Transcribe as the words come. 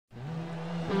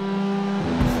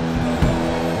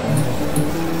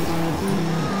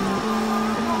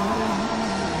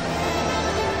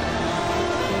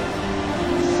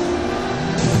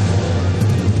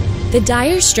The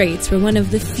Dire Straits were one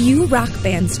of the few rock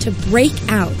bands to break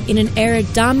out in an era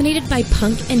dominated by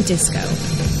punk and disco.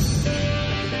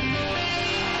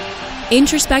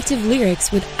 Introspective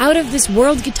lyrics with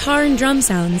out-of-this-world guitar and drum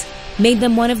sounds made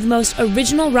them one of the most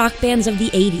original rock bands of the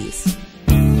 80s.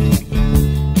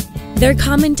 Their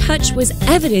common touch was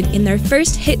evident in their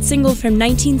first hit single from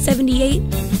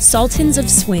 1978, Sultans of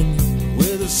Swing.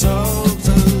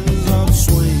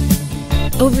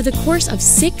 Over the course of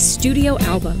 6 studio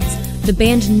albums, the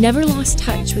band never lost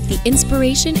touch with the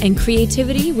inspiration and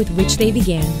creativity with which they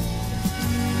began.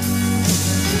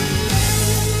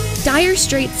 Dire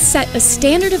Straits set a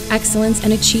standard of excellence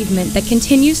and achievement that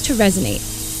continues to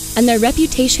resonate, and their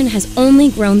reputation has only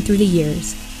grown through the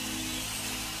years.